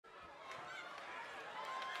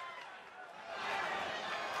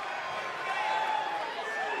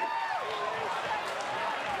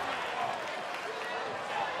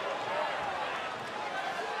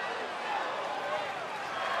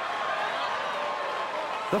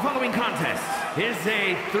The following contest is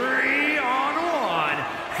a 3-on-1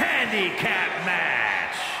 handicap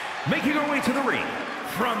match. Making her way to the ring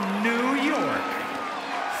from New York,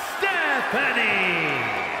 Stephanie.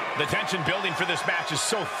 The tension building for this match is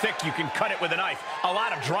so thick you can cut it with a knife. A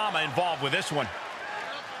lot of drama involved with this one.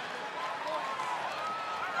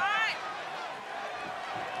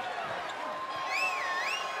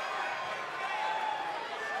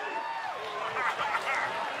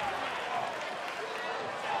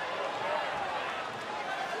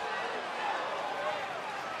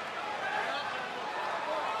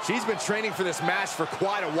 She's been training for this match for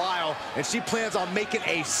quite a while, and she plans on making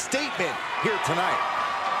a statement here tonight.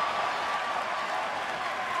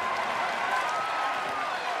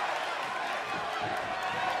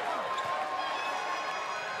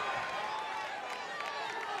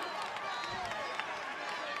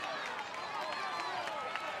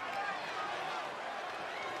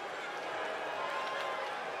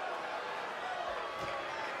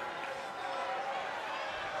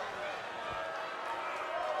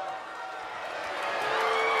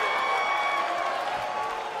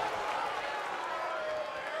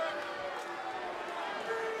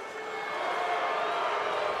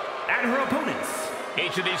 And her opponents.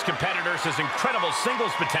 Each of these competitors has incredible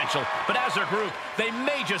singles potential, but as a group, they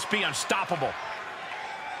may just be unstoppable.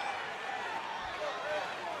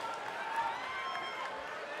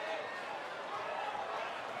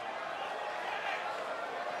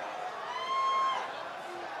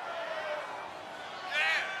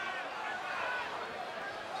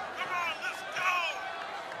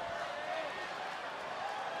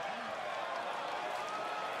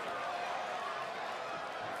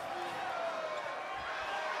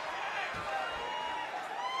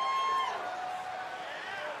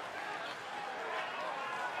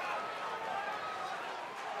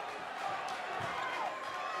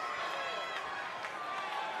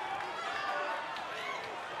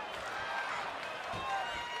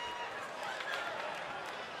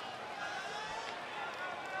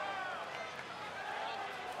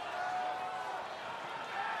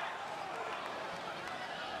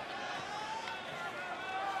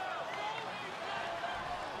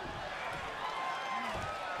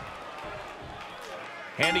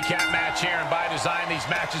 Handicap match here, and by design, these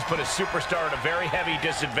matches put a superstar at a very heavy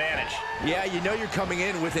disadvantage. Yeah, you know you're coming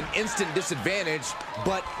in with an instant disadvantage,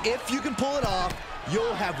 but if you can pull it off,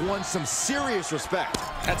 you'll have won some serious respect.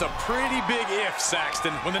 That's a pretty big if,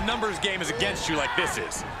 Saxton, when the numbers game is against you like this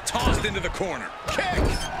is. Tossed into the corner. Kick!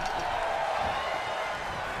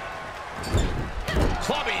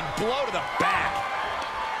 Clubbing blow to the back.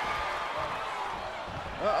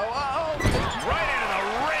 Right into the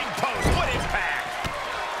ring post. What impact!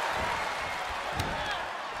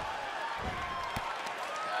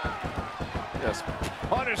 Just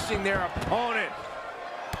punishing their opponent.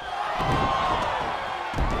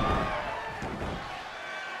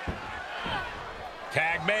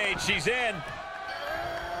 Tag made, she's in.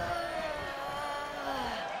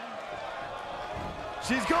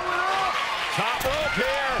 She's going up! Top rope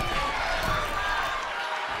here.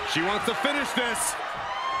 She wants to finish this.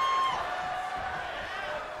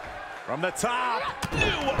 From the top.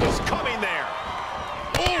 Knew what was coming there.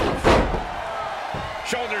 Oof.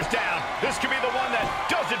 Shoulders down. This could be the one that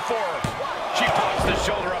does it for her. She pops the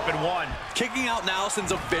shoulder up and one. Kicking out now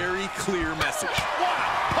sends a very clear message.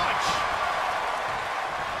 Wow, punch.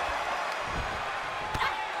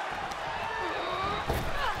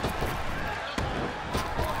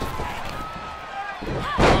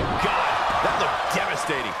 Oh, God, that looked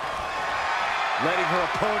devastating. Letting her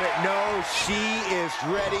opponent know she is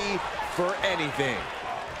ready for anything.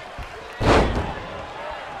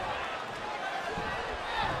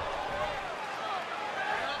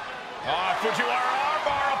 Fujiwara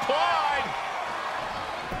armbar applied.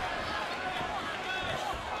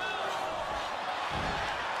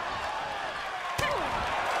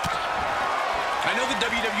 I know the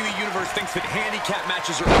WWE Universe thinks that handicap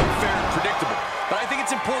matches are unfair and predictable, but I think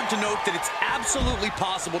it's important to note that it's absolutely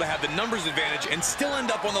possible to have the numbers advantage and still end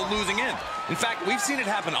up on the losing end. In fact, we've seen it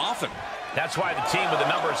happen often. That's why the team with the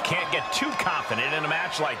numbers can't get too confident in a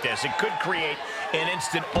match like this. It could create an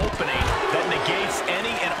instant opening that negates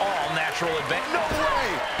any and all natural advantage. No way!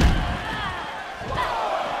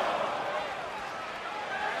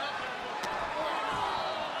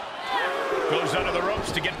 Goes under the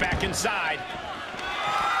ropes to get back inside.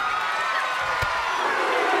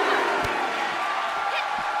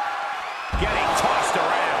 Getting tossed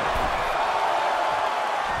around.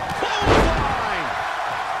 Clothesline!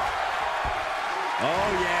 Oh,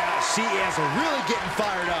 yeah, she is really getting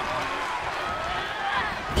fired up.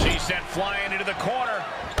 She's sent flying into the corner.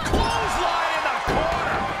 Clothesline in the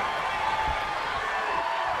corner.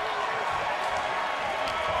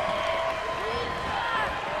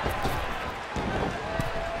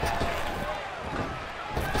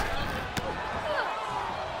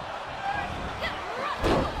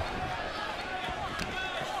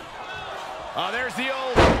 Oh, there's the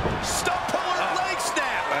old stump puller leg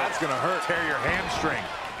snap. That's gonna hurt. Tear your hamstring.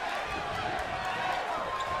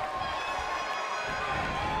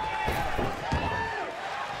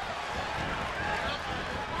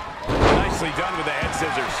 Nicely done with the head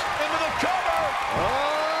scissors. Into the cover.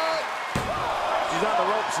 Oh. She's on the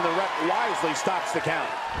ropes, and the ref wisely stops the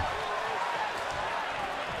count.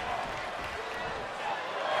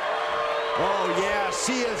 Oh, yeah,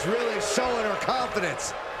 she is really showing her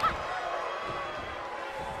confidence.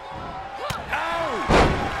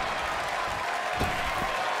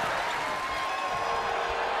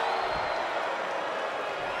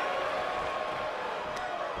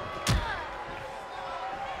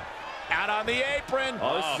 Out on the apron.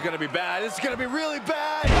 Oh, this is going to be bad. This is going to be really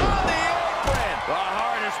bad. On the apron. The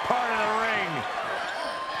hardest part of the ring.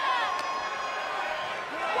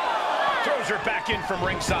 Throws her back in from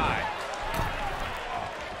ringside.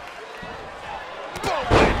 Boom,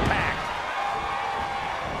 impact.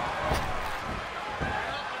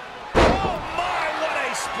 Oh my, what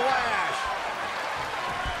a splash.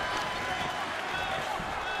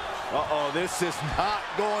 Uh-oh, this is not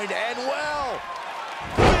going to end well.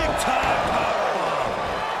 Big time powerbomb.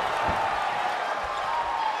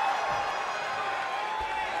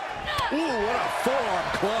 Ooh, what a forearm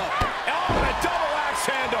club. Oh, and a double axe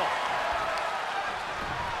handle.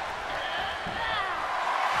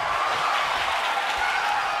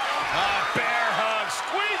 A bear hug,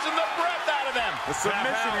 squeezing the breath out of them. The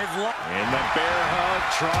submission is locked. And the bear hug,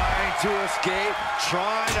 trying to escape,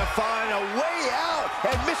 trying to find a way out,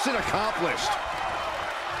 and mission accomplished.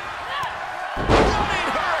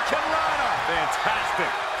 Running Hurricane Rana.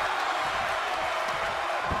 Fantastic.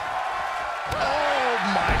 Oh,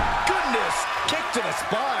 my goodness. Kick to the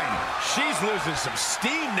spine. She's losing some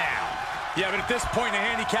steam now. Yeah, but at this point in a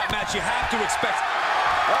handicap match, you have to expect...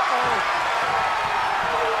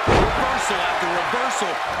 Reversal after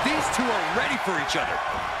reversal. These two are ready for each other.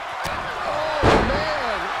 Oh,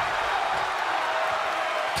 man.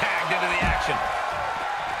 Tagged into the action.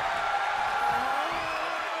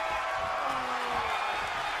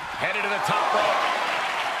 Headed to the top rope.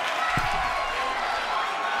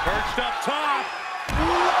 Perched up top.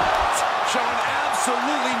 Showing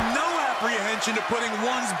absolutely no apprehension to putting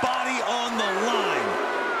one's body on the line.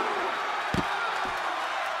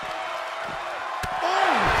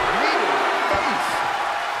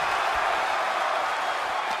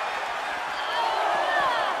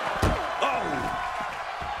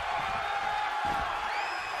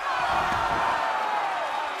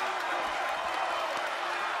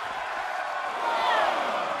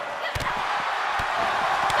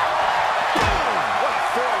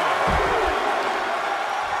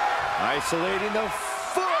 Isolating the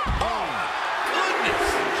foot. Oh,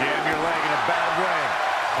 goodness. Jam your leg in a bad way.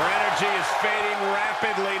 Her energy is fading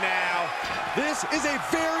rapidly now. This is a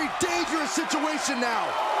very dangerous situation now.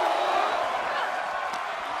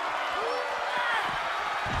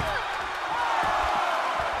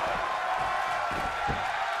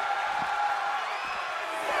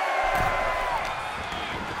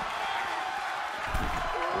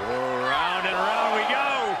 Round and round we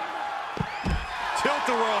go.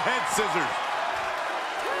 Tilt-a-whirl head scissors.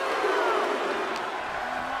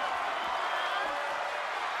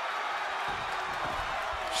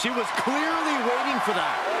 She was clearly waiting for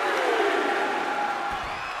that.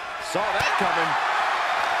 Saw that coming.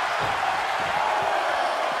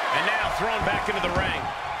 And now thrown back into the ring.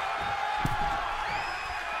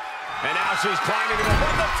 And now she's climbing to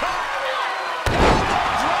the top.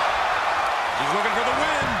 She's looking for the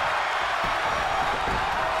win.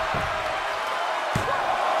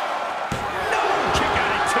 No! Kick out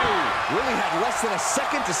at two. Really had less than a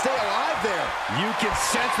second to stay alive there. You can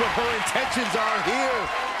sense what her intentions are here.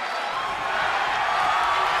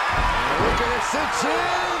 Look at it cinch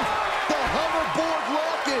in. The hoverboard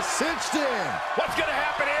lock is cinched in. What's going to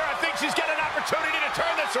happen here? I think she's got an opportunity to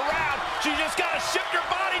turn this around. She's just got to shift her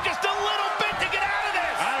body just a little bit to get out of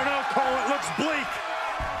this. I don't know, Cole. It looks bleak.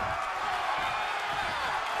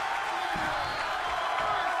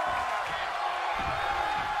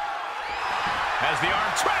 Has the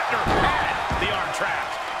arm trapped her. And the arm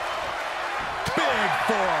trapped. Big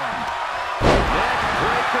forearm. Neck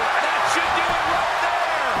breaker. That should do it right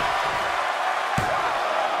there.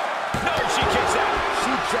 No, she kicks out. She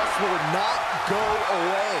just will not go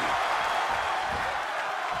away.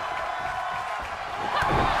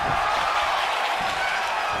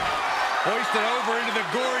 Hoisted over into the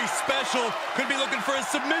gory special. Could be looking for a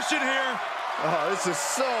submission here. Oh, this is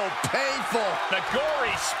so painful. The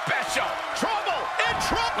gory special. Trouble in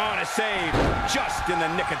trouble. On a save just in the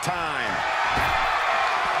nick of time.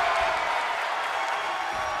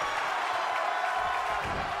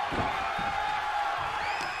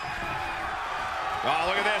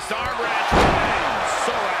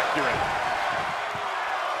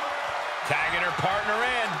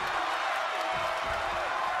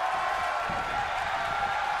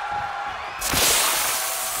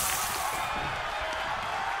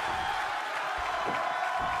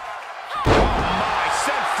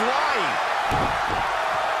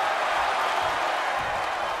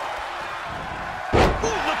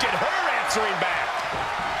 answering back.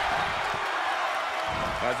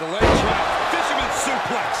 As the leg trap, fisherman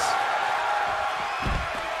suplex.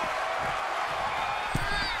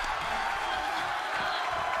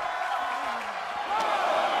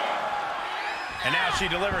 And now she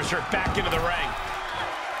delivers her back into the ring.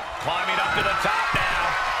 Climbing up to the top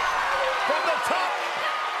now. From the top.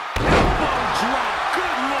 Elbow drop.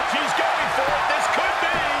 Good look. She's going for it. This could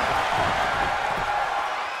be.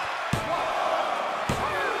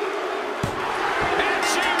 And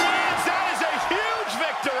she wins. That is a huge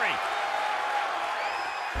victory.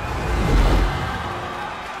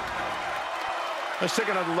 Let's take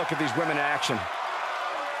another look at these women in action.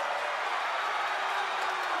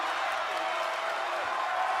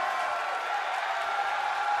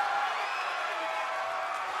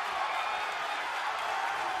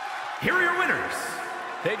 Here are your winners.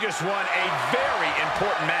 They just won a very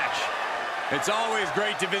important match. It's always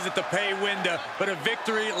great to visit the pay window, but a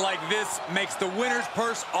victory like this makes the winner's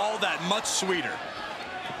purse all that much sweeter.